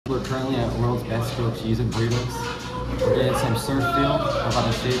We're currently at World's Best Grilled Cheese and Burritos. We're getting some surf feel. We're about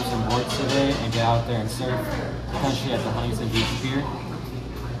to shape some boards today and get out there and surf, potentially at the Huntington Beach Pier.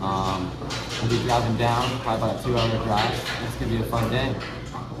 We'll be driving down, probably about a 2-hour drive. It's gonna be a fun day.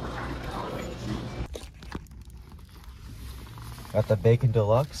 Got the Bacon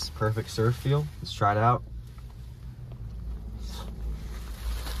Deluxe, perfect surf feel. Let's try it out.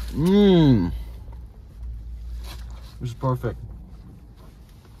 This is perfect.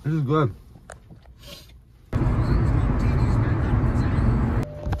 This is good.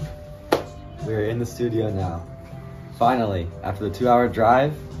 We're in the studio now. Finally, after the 2-hour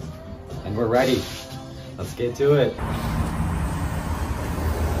drive, and we're ready. Let's get to it.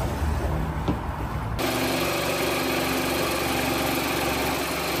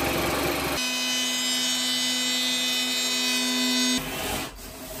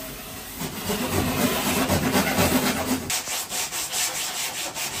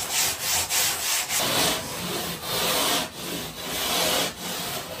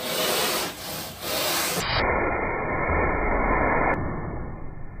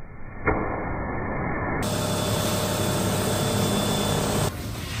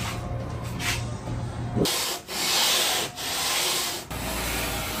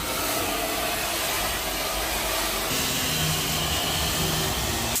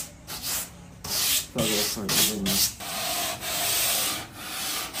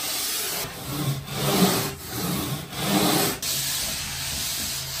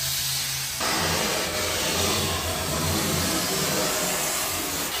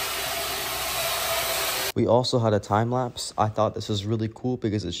 We also had a time lapse. I thought this was really cool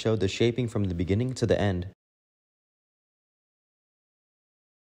because it showed the shaping from the beginning to the end.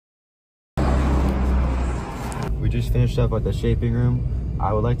 We just finished up at the shaping room.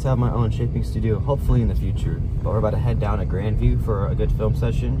 I would like to have my own shaping studio, hopefully in the future. But we're about to head down to Grandview for a good film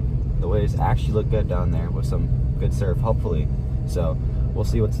session. The waves actually look good down there with some good surf, hopefully. So we'll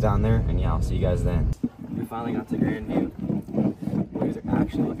see what's down there, and yeah, I'll see you guys then. We finally got to Grandview. Waves are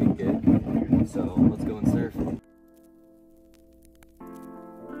actually looking good, so let's go and surf.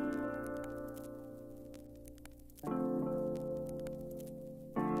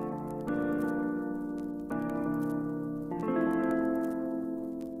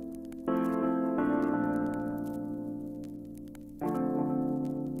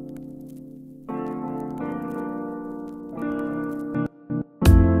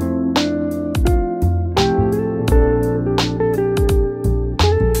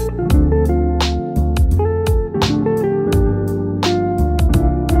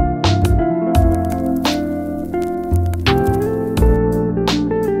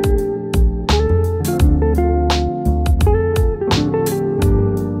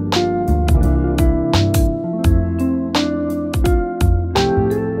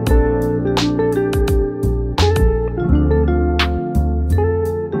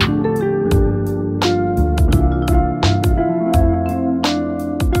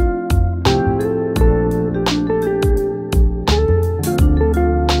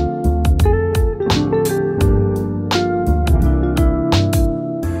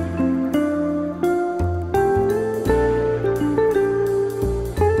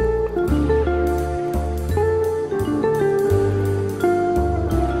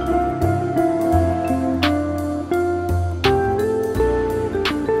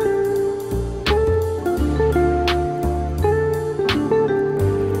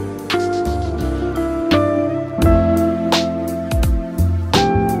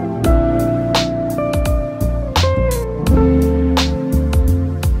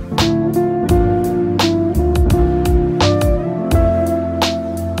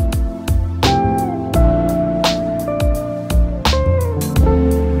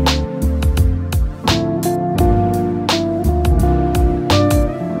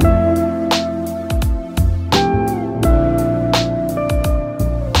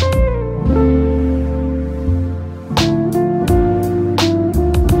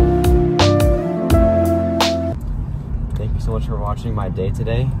 Watching my day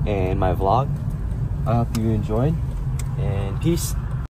today and my vlog. I hope you enjoyed, and peace.